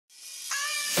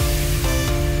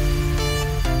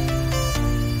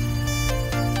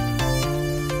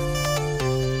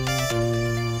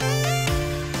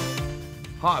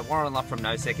Hi, Warren Luff from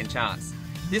No Second Chance.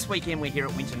 This weekend we're here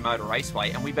at Winton Motor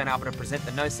Raceway and we've been able to present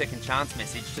the No Second Chance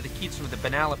message to the kids from the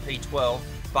Benalla P12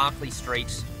 Barclay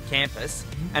Street campus,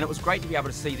 and it was great to be able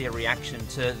to see their reaction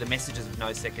to the messages of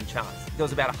No Second Chance. There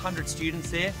was about 100 students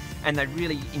there and they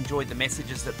really enjoyed the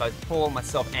messages that both Paul,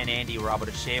 myself and Andy were able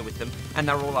to share with them, and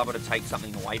they were all able to take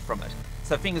something away from it.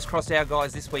 So fingers crossed our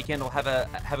guys this weekend will have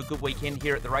a good weekend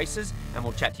here at the races, and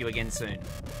we'll chat to you again soon.